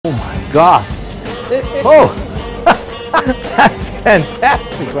God. Oh, that's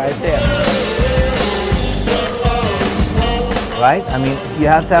fantastic right there. Right? I mean, you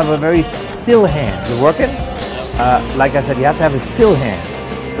have to have a very still hand. You're working? Like I said, you have to have a still hand.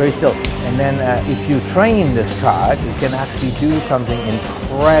 Very still. And then if you train this card, you can actually do something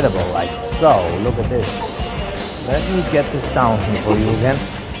incredible like so. Look at this. Let me get this down here for you again.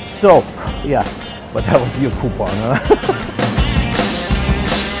 So, yeah, but that was your coupon, huh?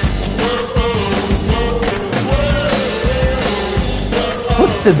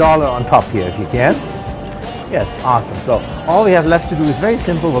 Put the dollar on top here if you can. Yes, awesome. So all we have left to do is very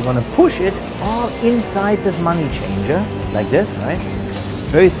simple. We're going to push it all inside this money changer, like this, right?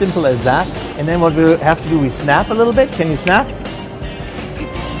 Very simple as that. And then what we have to do, we snap a little bit. Can you snap?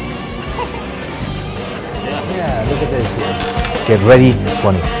 Yeah, look at this here. Get ready for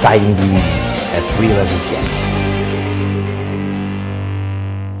an exciting DVD, as real as it gets.